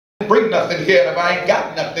bring nothing here, and if I ain't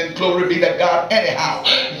got nothing, glory be to God anyhow,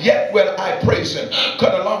 yet will I praise him.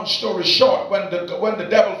 Cut a long story short, when the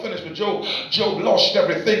devil finished with Job, Job lost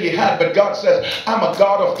everything he had, but God says, I'm a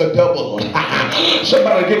God of the double.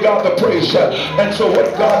 Somebody give God the praise. And so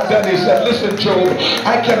what God done, he said, listen, Job,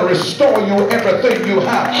 I can restore you everything you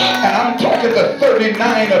have. And I'm talking to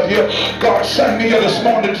 39 of you. God sent me here this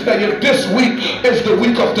morning to tell you this week is the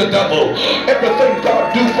week of the double. Everything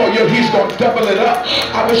God do for you, he's going to double it up.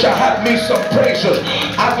 I wish I had me some praises.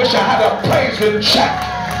 I wish I had a praising check.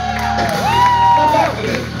 Now back to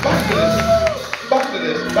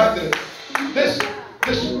this.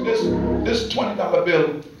 This $20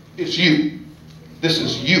 bill is you. This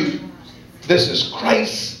is you. This is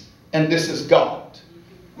Christ, and this is God.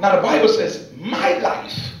 Now the Bible says, my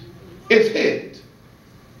life is hid.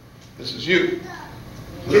 This is you.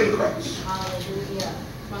 In Christ. Hallelujah.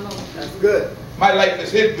 That's good. My life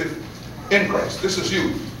is hid in Christ. This is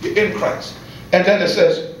you. You're in Christ. And then it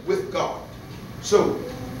says, with God. So,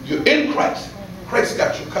 you're in Christ. Christ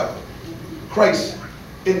got you covered. Christ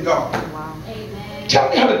in God. Wow. Amen. Tell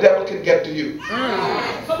me how the devil can get to you.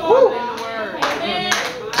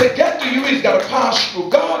 To get to you, he's got to pass through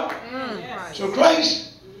God, through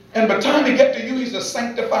Christ, and by the time he gets to you, he's a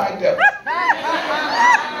sanctified devil.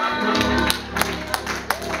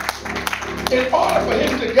 In order for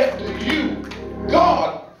him to get to you,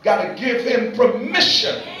 God got to give him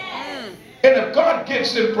permission. And if God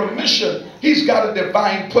gives him permission, he's got a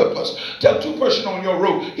divine purpose. Tell two person on your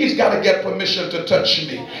road, he's got to get permission to touch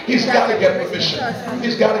me. He's got to get permission.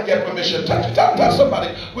 He's got to get permission. Tell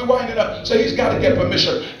somebody, we're winding up. So he's got to get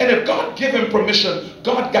permission. And if God give him permission,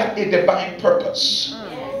 God got a divine purpose.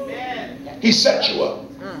 He set you up.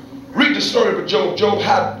 Read the story of Job. Job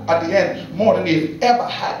had at the end more than he ever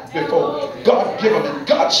had before. God gave him it.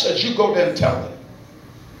 God says, you go there and tell them,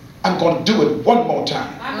 I'm going to do it one more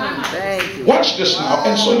time. Watch this now.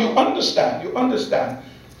 And so you understand.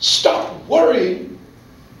 Stop worrying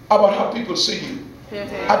about how people see you.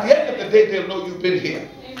 At the end of the day, they'll know you've been here.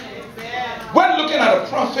 When looking at a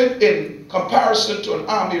prophet in comparison to an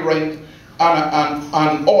army rank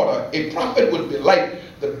on order, a prophet would be like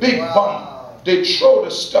the big bomb. They throw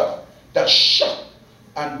the stuff that shock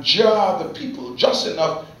and jar the people just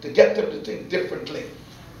enough to get them to think differently.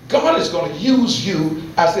 God is going to use you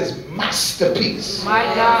as his masterpiece. My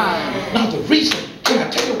God. Now the reason, can I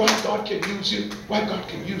tell you why God can use you? Why God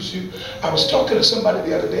can use you? I was talking to somebody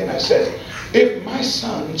the other day and I said, if my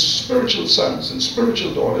sons, spiritual sons and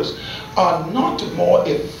spiritual daughters are not more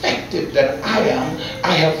effective than I am,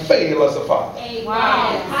 I have failed as a father.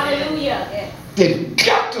 Wow. Hallelujah. They've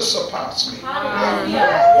got to surpass me. Hallelujah.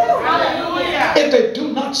 Hallelujah. If they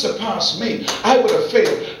do not surpass me, I would have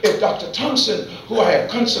failed. If Dr. Thompson, who I have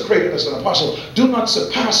consecrated as an apostle, do not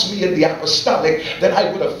surpass me in the apostolic, then I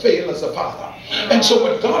would have failed as a father. And so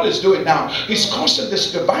what God is doing now, he's causing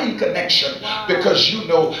this divine connection because you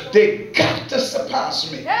know they got to surpass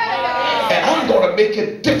me. And I'm going to make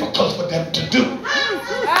it difficult for them to do. Look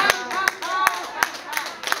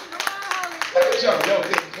at y'all, y'all.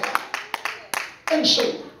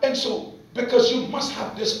 And so, because you must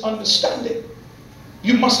have this understanding.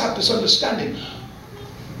 You must have this understanding.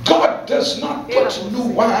 God does not put new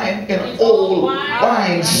wine in old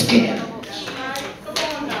wine skins.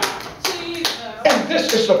 And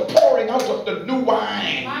this is the pouring out of the new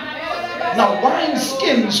wine. Now, wine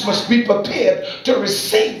skins must be prepared to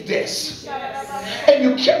receive this. And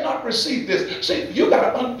you cannot receive this. See, you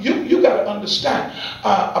gotta understand.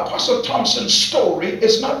 Apostle Thompson's story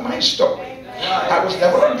is not my story. I was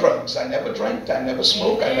never on drugs. I never drank. I never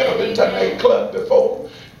smoked. I never been to a nightclub before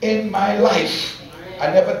in my life.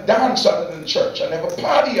 I never danced other than church. I never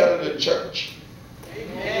party other than church.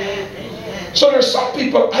 Amen. So there's some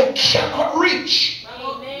people I cannot reach.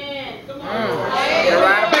 Amen.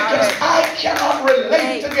 Because I cannot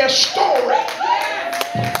relate to their story.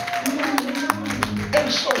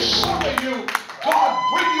 And so some of you, God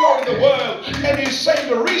bring you out of the world, and he's saying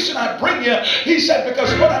the reason I bring you, he said,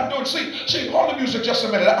 because what I'm doing, see, hold the music just a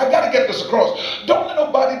minute. I got to get this across. Don't let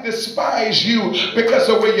nobody despise you because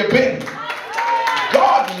of where you've been.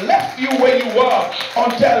 God left you where you were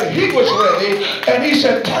until he was ready, and he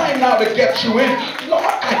said, time now to get you in. Lord,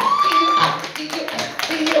 I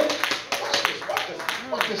feel.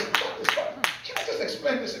 Watch this. Can I just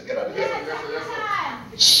explain this and get out of here?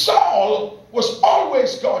 Saul was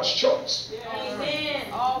always God's choice.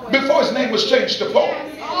 Before his name was changed to Paul.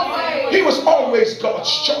 He was always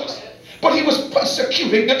God's choice. But he was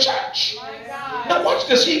persecuting the church. Now watch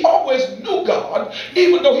this. He always knew God,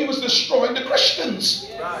 even though he was destroying the Christians.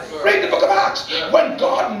 Read the book of Acts. When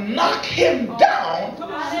God knocked him down,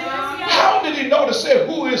 How did he know to say,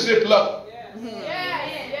 who is it, Lord?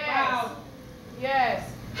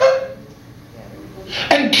 Yes. Huh?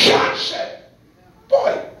 And God said,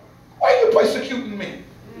 boy, why are you persecuting me?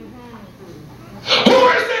 Who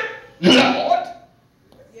is it, Lord?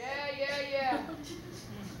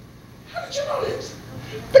 How did you know this?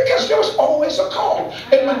 Because there was always a call.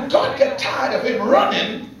 And when God got tired of him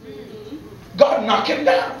running, God knocked him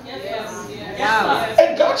down.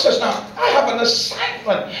 And God says, now, I have an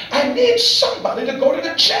assignment. I need somebody to go to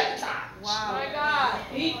the Gentiles. My God.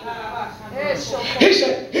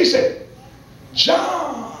 He said,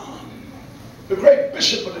 John, the great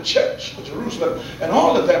bishop of the church of Jerusalem, and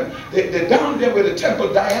all of them, they're down there where the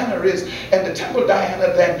temple Diana is, and the temple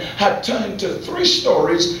Diana then had turned to 3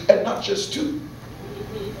 stories and not just 2.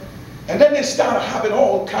 And then they started having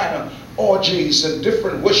all kind of orgies and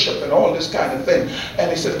different worship and all this kind of thing.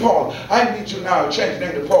 And he said, Paul, I need you now to change the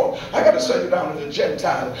name to Paul. I got to send you down to the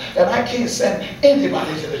Gentiles. And I can't send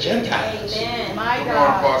anybody to the Gentiles. Amen. My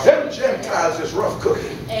God. Them Gentiles is rough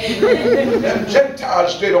cooking. Them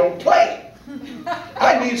Gentiles, they don't play.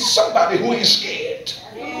 I need somebody who ain't scared.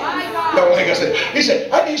 Don't think I said. He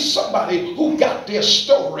said, I need somebody who got their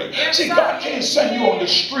story. See, God can't send you on the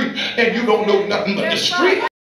street and you don't know nothing but the street.